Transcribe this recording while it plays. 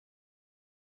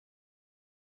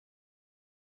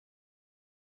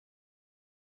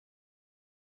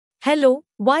Hello,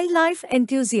 wildlife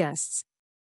enthusiasts.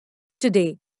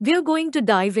 Today, we're going to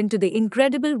dive into the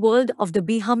incredible world of the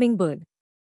bee hummingbird.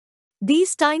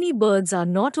 These tiny birds are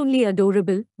not only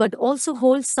adorable but also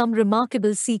hold some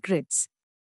remarkable secrets.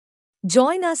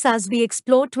 Join us as we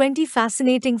explore 20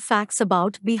 fascinating facts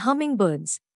about bee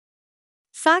hummingbirds.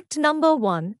 Fact number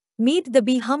 1. Meet the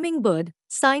bee hummingbird,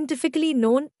 scientifically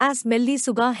known as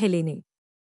Mellisuga helene.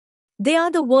 They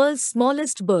are the world's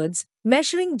smallest birds,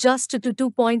 measuring just to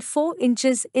 2.4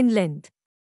 inches in length.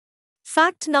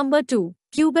 Fact number 2.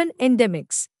 Cuban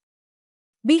endemics.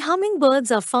 Bee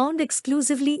hummingbirds are found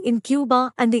exclusively in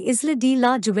Cuba and the Isla de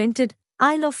la Juventud,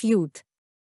 Isle of Youth.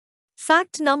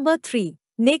 Fact number 3.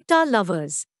 Nectar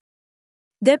lovers.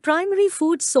 Their primary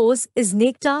food source is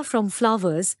nectar from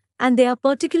flowers, and they are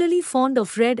particularly fond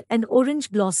of red and orange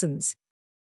blossoms.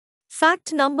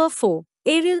 Fact number 4.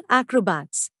 Aerial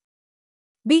acrobats.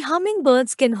 Bee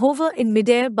hummingbirds can hover in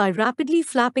midair by rapidly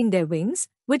flapping their wings,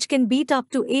 which can beat up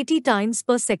to 80 times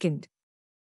per second.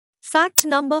 Fact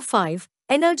number 5.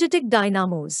 Energetic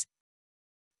dynamos.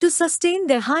 To sustain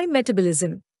their high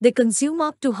metabolism, they consume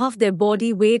up to half their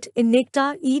body weight in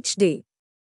nectar each day.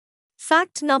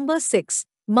 Fact number 6.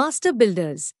 Master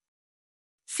builders.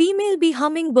 Female bee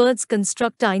hummingbirds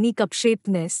construct tiny cup-shaped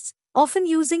nests, often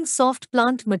using soft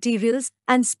plant materials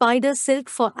and spider silk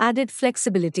for added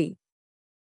flexibility.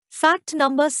 Fact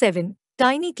number 7.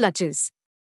 Tiny clutches.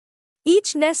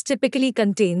 Each nest typically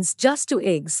contains just 2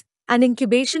 eggs, and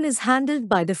incubation is handled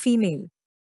by the female.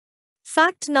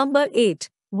 Fact number 8.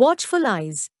 Watchful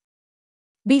eyes.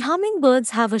 Bee hummingbirds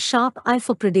have a sharp eye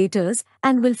for predators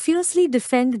and will fiercely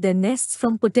defend their nests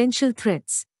from potential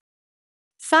threats.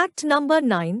 Fact number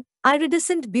 9.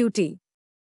 Iridescent beauty.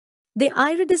 The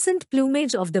iridescent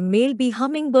plumage of the male bee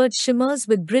hummingbird shimmers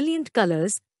with brilliant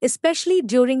colors, especially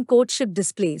during courtship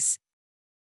displays.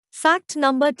 Fact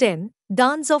number 10.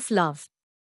 Dance of love.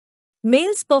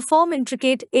 Males perform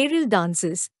intricate aerial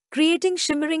dances, creating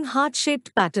shimmering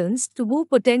heart-shaped patterns to woo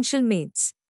potential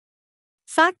mates.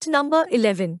 Fact number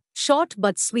 11. Short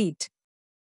but sweet.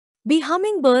 Bee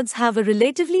hummingbirds have a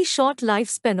relatively short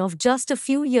lifespan of just a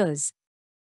few years.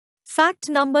 Fact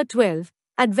number 12.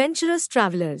 Adventurous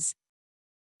travelers.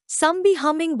 Some bee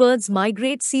hummingbirds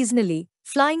migrate seasonally,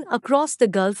 flying across the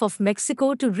Gulf of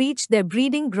Mexico to reach their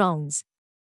breeding grounds.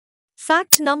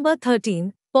 Fact number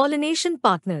 13. Pollination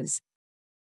partners.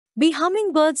 Bee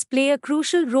hummingbirds play a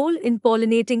crucial role in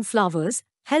pollinating flowers,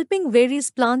 helping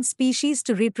various plant species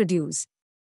to reproduce.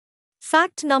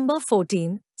 Fact number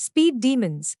 14. Speed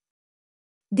demons.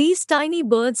 These tiny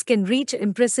birds can reach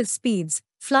impressive speeds,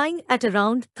 flying at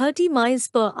around 30 miles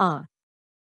per hour.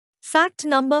 Fact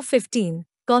number 15.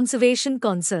 Conservation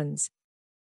concerns.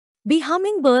 Bee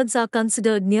hummingbirds are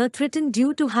considered near threatened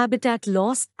due to habitat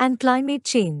loss and climate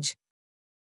change.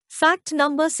 Fact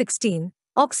number 16.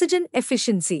 Oxygen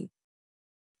efficiency.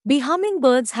 Bee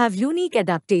hummingbirds have unique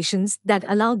adaptations that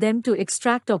allow them to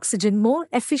extract oxygen more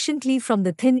efficiently from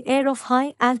the thin air of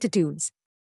high altitudes.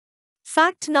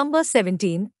 Fact number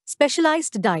 17.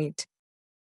 Specialized diet.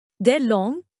 Their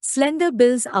long, slender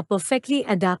bills are perfectly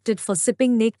adapted for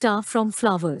sipping nectar from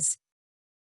flowers.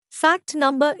 Fact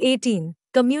number 18.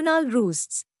 Communal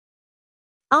roosts.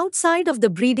 Outside of the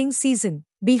breeding season,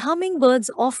 bee hummingbirds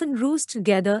often roost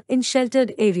together in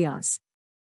sheltered areas.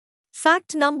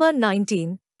 Fact number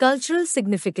 19. Cultural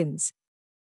significance.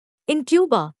 In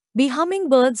Cuba, bee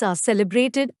hummingbirds are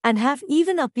celebrated and have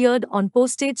even appeared on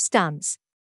postage stamps.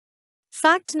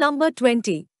 Fact number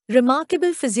 20.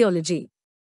 Remarkable physiology.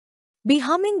 Bee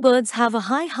hummingbirds have a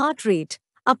high heart rate,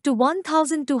 up to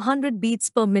 1,200 beats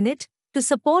per minute, to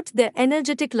support their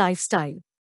energetic lifestyle.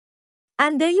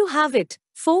 And there you have it,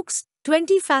 folks,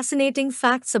 20 fascinating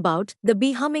facts about the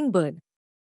bee hummingbird.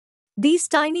 These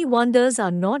tiny wonders are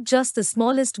not just the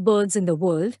smallest birds in the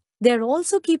world, they are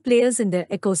also key players in their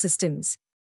ecosystems.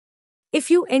 If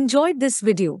you enjoyed this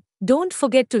video, don't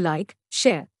forget to like,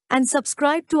 share, and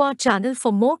subscribe to our channel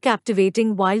for more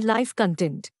captivating wildlife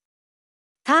content.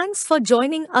 Thanks for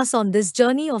joining us on this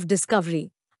journey of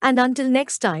discovery, and until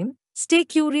next time, stay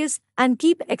curious and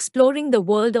keep exploring the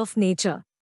world of nature.